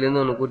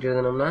 ஈலேருந்து ஒன்று கூட்டி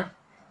எழுதணும்னா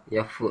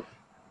எஃப்,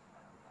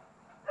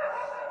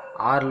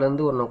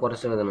 ஆர்லேருந்து ஒன்று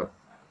குறைச்சி எழுதணும்,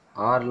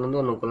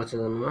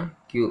 எழுதணும்னா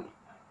கியூ.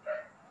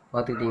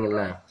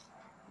 பார்த்துக்கிட்டீங்களா?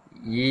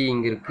 இ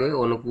இங்கே இருக்குது,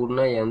 ஒன்று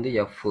கூடுனா வந்து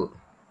எஃப்,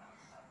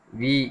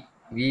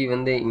 வி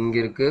வந்து இங்கே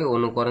இருக்குது,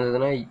 ஒன்று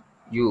குறைஞ்சதுன்னா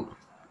யூ,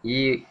 இ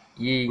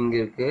இங்கே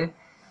இருக்குது,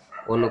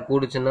 ஒன்று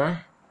கூடுச்சுன்னா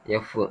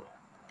எஃப்,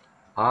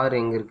 ஆர்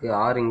இங்கே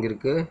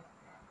இருக்குது,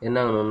 என்ன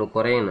ஆகணும், ஒன்று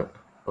குறையணும்,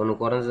 ஒன்று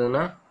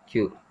குறைஞ்சதுன்னா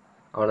கியூ,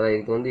 அவ்வளோதான்.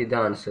 இதுக்கு வந்து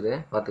இதுதான் ஆன்சரு,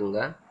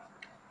 பார்த்துக்குங்க.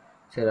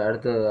 சரி,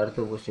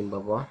 அடுத்த கொஸ்டின்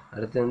பார்ப்போம்.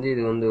 அடுத்து வந்து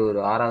இது வந்து ஒரு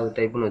 6வது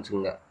டைப்புன்னு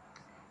வச்சுக்கோங்க.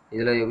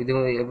 இதில் இது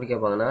எப்படி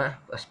கேட்பாங்கன்னா,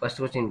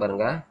 ஃபஸ்ட் கொஸ்டின்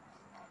பாருங்கள்.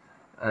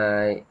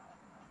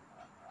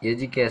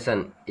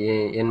 எஜுகேஷன்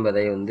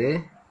என்பதை வந்து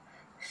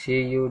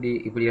CUD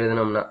இப்படி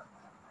எழுதணும்னா,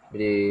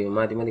 இப்படி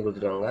மாற்றி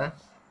கொடுத்துருவாங்க.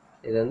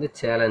 இதை வந்து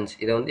சேலஞ்ச்,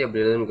 இதை வந்து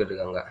எப்படி எழுதுன்னு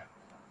கேட்டிருக்காங்க.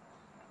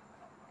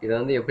 இதை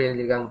வந்து எப்படி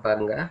எழுதியிருக்காங்க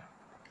பாருங்கள்.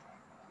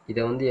 இதை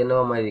வந்து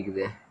என்னவா மாதிரி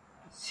இருக்குது,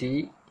 சி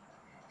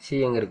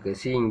எங்கே இருக்குது,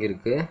 சி இங்கே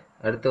இருக்குது,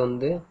 அடுத்து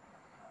வந்து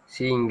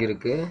சி இங்கே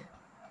இருக்குது,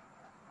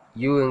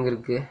 யூ எங்கே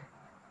இருக்குது,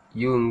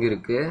 யூ இங்கே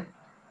இருக்குது,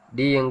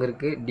 டி எங்கே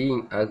இருக்குது, டி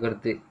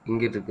அதுக்கடுத்து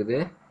இங்கிட்டு இருக்குது,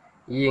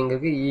 இ எங்கே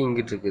இருக்குது, இ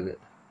இங்கிட்டு இருக்குது,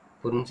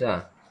 புரிஞ்சா?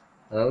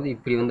 அதாவது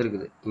இப்படி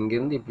வந்துருக்குது,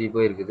 இங்கேருந்து இப்படி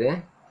போயிருக்குது.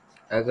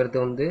 அதுக்கடுத்து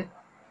வந்து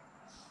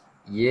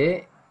ஏ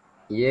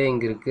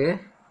இங்கே இருக்குது,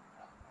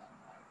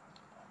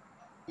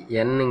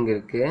 என் இங்கே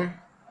இருக்குது,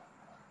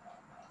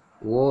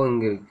 ஓ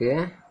இங்கே இருக்குது,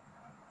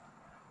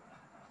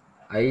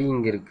 ஐ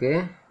இங்கே இருக்குது,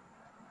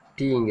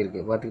 டி இங்கே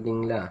இருக்குது.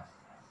 பார்த்துக்கிட்டிங்களா?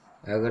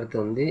 அதுக்கடுத்து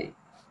வந்து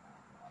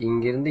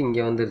இங்கேருந்து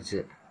இங்கே வந்துருச்சு.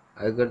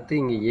 அதுக்கடுத்து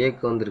இங்கே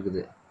ஏக்கு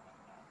வந்துருக்குது.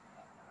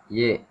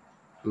 ஏ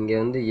இங்கே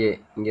வந்து ஏ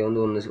இங்கே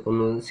வந்து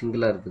ஒன்று வந்து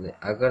சிங்கிளாக இருக்குது.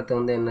 அதுக்கடுத்து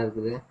வந்து என்ன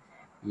இருக்குது?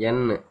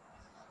 என்னு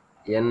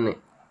என்னு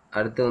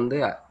அடுத்து வந்து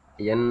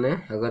என்னு,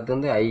 அதுக்கடுத்து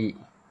வந்து ஐ,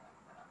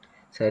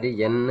 சரி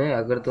என்னு,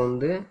 அதுக்கடுத்து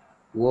வந்து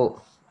ஓ,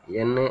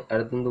 என்னு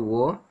அடுத்து வந்து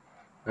ஓ,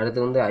 அடுத்து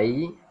வந்து ஐ,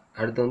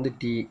 அடுத்து வந்து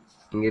டி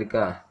இங்கே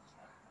இருக்கா?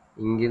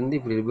 இங்கேருந்து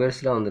இப்படி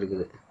ரிவர்ஸில்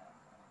வந்துருக்குது.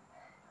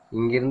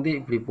 இங்கேருந்து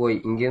இப்படி போய்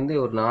இங்கேருந்து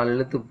ஒரு 4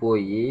 எழுத்து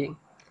போய்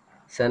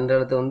சென்ற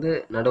எழுத்து வந்து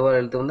நடுவால்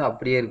எழுத்து வந்து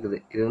அப்படியே இருக்குது.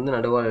 இது வந்து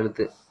நடுவால்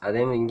எழுத்து.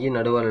 அதே மாதிரி இங்கேயும்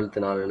நடுவால்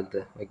எழுத்து 4 எழுத்து.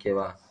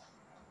 ஓகேவா?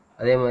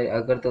 அதே மாதிரி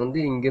அதுக்கடுத்து வந்து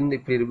இங்கேருந்து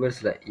இப்படி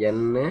ரிவர்ஸில்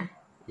என்னு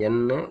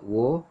என்னு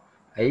ஓ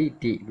ஐ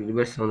டி இப்படி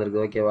ரிவர்ஸில்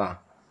வந்துருக்கு. ஓகேவா?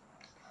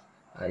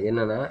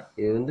 என்னென்னா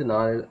இது வந்து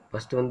 4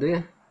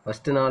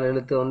 ஃபஸ்ட்டு 4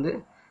 எழுத்து வந்து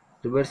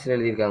ரிவர்ஸில்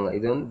எழுதியிருக்காங்க.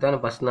 இது வந்து தானே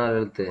ஃபஸ்ட் 4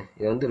 எழுத்து.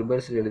 இதை வந்து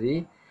ரிவர்ஸில் எழுதி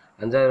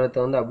 5வது எழுத்தை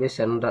வந்து அப்படியே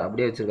சென்டராக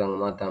அப்படியே வச்சுருக்காங்க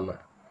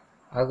மாற்றாமல்.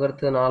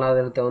 அதுக்கடுத்து 4வது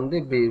எழுத்தை வந்து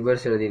இப்படி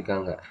ரிவர்ஸ்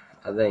எழுதியிருக்காங்க.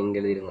 அதான் இங்கே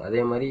எழுதிருங்க.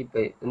 அதே மாதிரி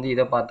இப்போ வந்து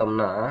இதை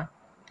பார்த்தோம்னா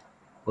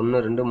 1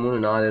 2 3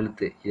 4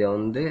 எழுத்து. இதை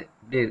வந்து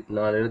இப்படியே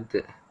 4 எழுத்து.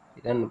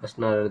 இதான்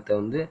ஃபஸ்ட் 4 எழுத்தை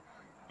வந்து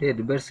இப்படியே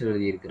ரிவர்ஸில்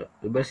எழுதியிருக்கிறோம்.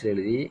 ரிவர்ஸில்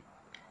எழுதி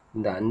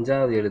இந்த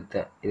 5வது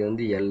எழுத்தை இது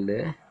வந்து எல்லு,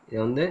 இதை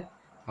வந்து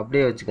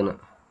அப்படியே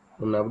வச்சுக்கணும்.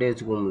 ஒன்று அப்படியே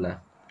வச்சுக்கோம்ல.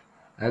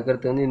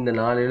 அதுக்கடுத்து வந்து இந்த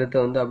 4 எழுத்தை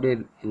வந்து அப்படியே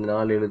இந்த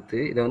 4 எழுத்து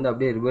இதை வந்து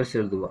அப்படியே ரிவர்ஸ்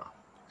எழுதுவோம்.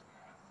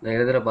 நான்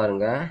எழுதுகிற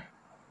பாருங்கள்.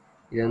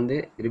 இதை வந்து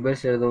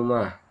ரிவர்ஸ்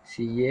எழுதுவோமா?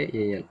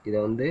 சிஏஏஎல். இதை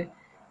வந்து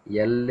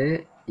எல்லு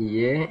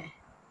ஏ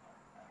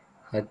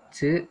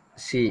ஹச்சு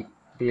சி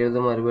இப்படி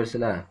எழுதுமா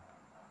ரிவர்ஸில்.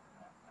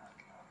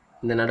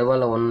 இந்த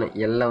நடுவால் 1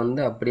 எல்லாம்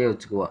வந்து அப்படியே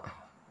வச்சுக்குவோம்.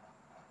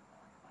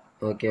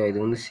 ஓகேவா? இது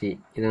வந்து சி.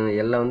 இது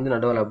எல்லாம் வந்து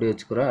நடுவால் அப்படியே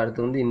வச்சுக்கிறோம்.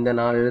 அடுத்து வந்து இந்த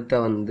 4 எழுத்தை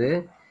வந்து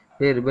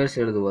அப்படியே ரிவர்ஸ்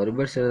எழுதுவோம்.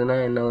 ரிவர்ஸ் எழுதுனா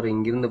என்ன வரும்?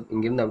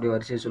 இங்கிருந்து அப்படியே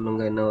வரிசையை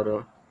சொல்லுங்கள். என்ன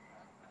வரும்?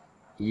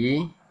 இ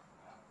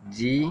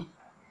ஜி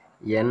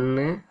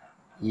என்னு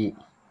இ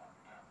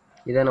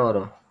இதானே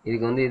வரும்.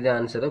 இதுக்கு வந்து இது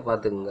ஆன்சரை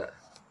பார்த்துக்குங்க.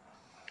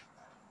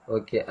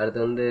 ஓகே, அடுத்து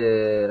வந்து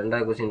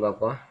 2வது கொஸ்டின்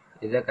பார்ப்போம்.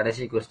 இதுதான்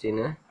கடைசி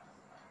கொஸ்டின்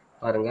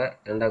பாருங்கள்.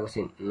 2வது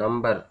கொஸ்டின்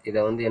நம்பர். இதை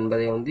வந்து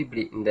என்பதை வந்து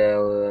இப்படி இந்த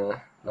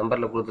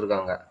நம்பரில்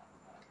கொடுத்துருக்காங்க.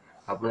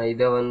 அப்படின்னா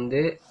இதை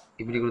வந்து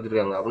இப்படி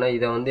கொடுத்துருக்காங்க. அப்படின்னா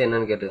இதை வந்து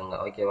என்னன்னு கேட்டுக்கோங்க.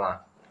 ஓகேவா?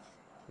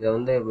 இதை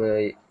வந்து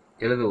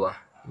எழுதுவா.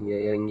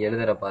 இங்கே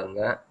எழுதுகிற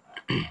பாருங்கள்.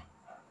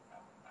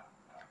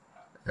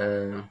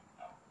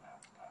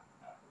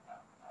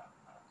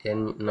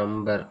 என்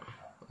நம்பர்.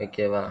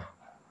 ஓகேவா?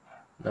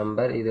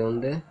 நம்பர். இது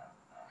வந்து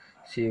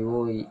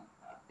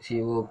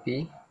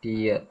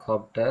சிஓபிடிஆர்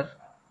காப்டர்.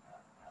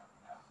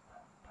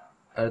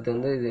 அடுத்து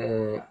வந்து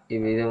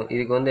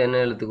இதுக்கு வந்து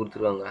என்ன எழுத்து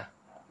கொடுத்துருவாங்க?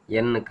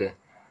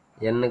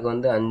 எண்ணுக்கு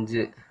வந்து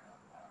 5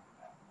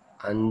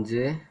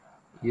 5,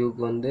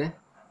 யூக்கு வந்து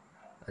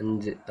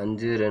 5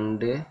 5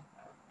 2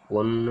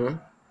 1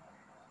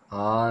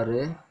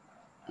 6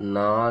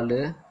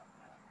 4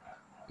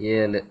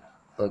 7.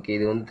 ஓகே,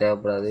 இது வந்து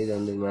தேவைப்படாது. இது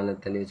வந்து மேலே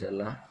தள்ளி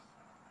வச்சிடலாம்.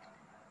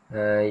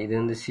 இது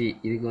வந்து சி.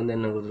 இதுக்கு வந்து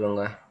என்ன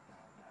கொடுத்துருவாங்க?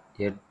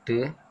 8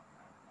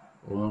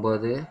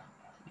 9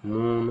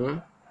 3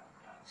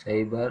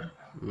 0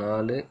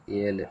 4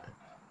 7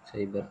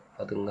 0.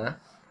 பார்த்துங்க.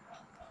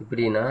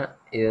 இப்படின்னா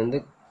இது வந்து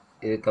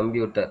இது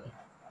கம்ப்யூட்டர்.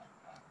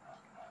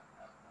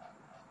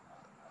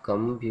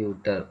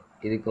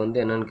 இதுக்கு வந்து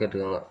என்னன்னு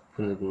கேட்டுக்கோங்க.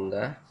 புரிஞ்சுக்குங்க.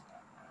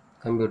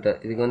 கம்ப்யூட்டர்.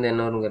 இதுக்கு வந்து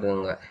என்ன வரும்னு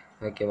கேட்டுக்கோங்க.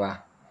 ஓகேவா?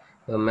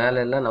 இப்போ மேலே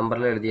எல்லாம்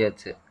நம்பர்லாம்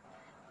எழுதியாச்சு.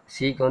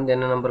 சிக்கு வந்து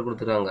என்ன நம்பர்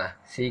கொடுத்துருக்காங்க?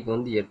 சிக்கு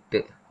வந்து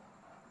 8.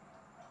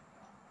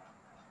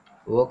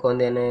 ஓக்கு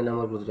வந்து என்ன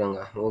நம்பர்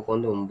கொடுத்துருக்காங்க? ஓக்கு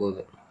வந்து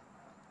 9.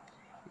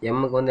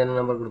 எம்முக்கு வந்து என்ன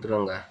நம்பர்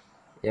கொடுத்துருக்காங்க?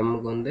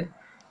 எம்முக்கு வந்து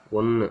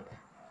 1.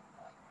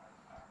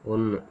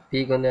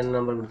 பிக்கு வந்து என்ன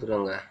நம்பர்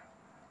கொடுத்துருக்காங்க?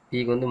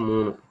 பிக்கு வந்து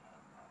 3.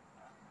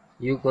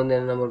 யூக்கு வந்து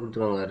என்ன நம்பர்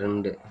கொடுத்துருவாங்க?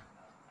 2.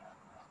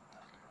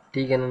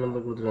 டிக்கு என்ன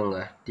நம்பர் கொடுத்துருவாங்க?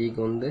 டிக்கு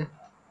வந்து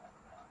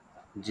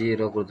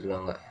 0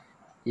 கொடுத்துருக்காங்க.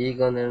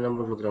 ஈக்கு வந்து என்ன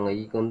நம்பர் கொடுத்துருவாங்க?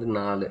 ஈக்கு வந்து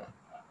 4.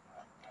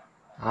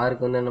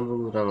 ஆருக்கு வந்து என்ன நம்பர்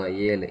கொடுத்துருவாங்க?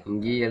 7.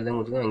 இங்கேயும் எழுத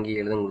கொடுத்துருக்காங்க,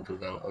 அங்கேயும் எழுத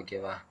கொடுத்துருக்காங்க.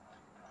 ஓகேவா?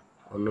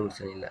 ஒன்றும்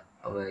பிரச்சனை இல்லை.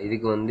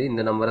 இதுக்கு வந்து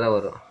இந்த நம்பர் தான்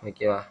வரும்.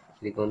 ஓகேவா?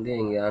 இதுக்கு வந்து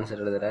இங்கே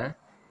ஆன்சர் எழுதுகிறேன்.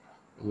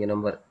 இங்கே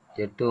நம்பர்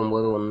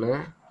 891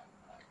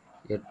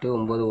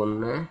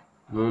 891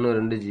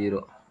 320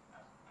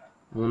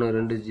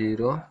 320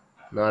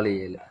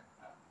 47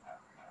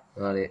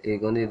 4.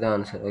 இதுக்கு வந்து இதுதான்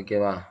ஆன்சர்.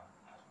 ஓகேவா?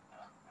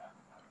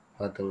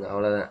 பார்த்துங்க.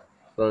 அவ்வளோதான்.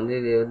 இப்போ வந்து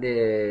இது வந்து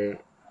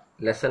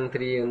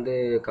lesson-3 வந்து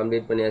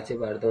கம்ப்ளீட் பண்ணியாச்சு.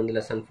 இப்போ அடுத்து வந்து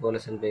lesson-4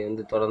 lesson-5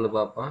 வந்து தொடர்ந்து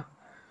பார்ப்போம்.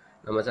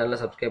 நம்ம சேனலை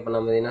சப்ஸ்கிரைப்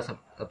பண்ணாமல் இருந்தீங்கன்னா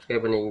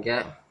சப்ஸ்கிரைப் பண்ணிக்கங்க.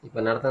 இப்போ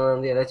நடத்துனது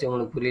வந்து ஏதாச்சும்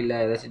உங்களுக்கு புரியல,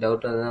 ஏதாச்சும்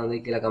டவுட் இருந்தால் வந்து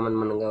கீழே கமெண்ட்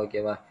பண்ணுங்கள்.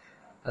 ஓகேவா?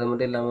 அது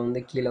மட்டும் இல்லாமல்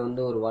வந்து கீழே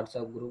வந்து ஒரு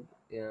வாட்ஸ்அப் குரூப்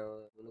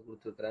வந்து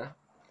கொடுத்துருக்குறேன்.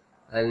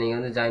 அதில் நீங்கள்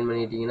வந்து ஜாயின்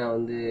பண்ணிட்டீங்கன்னா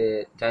வந்து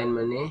ஜாயின்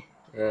பண்ணி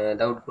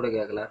டவுட் கூட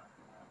கேட்கலாம்.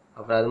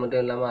 அப்புறம் அது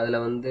மட்டும் இல்லாமல்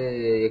அதில் வந்து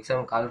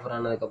எக்ஸாம் கால்ஃபர்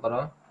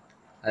ஆனதுக்கப்புறம்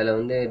அதில்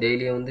வந்து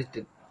டெய்லியும் வந்து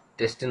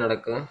டெஸ்ட்டு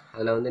நடக்கும்.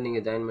 அதில் வந்து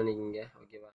நீங்கள் ஜாயின் பண்ணிக்கிங்க. ஓகேவா?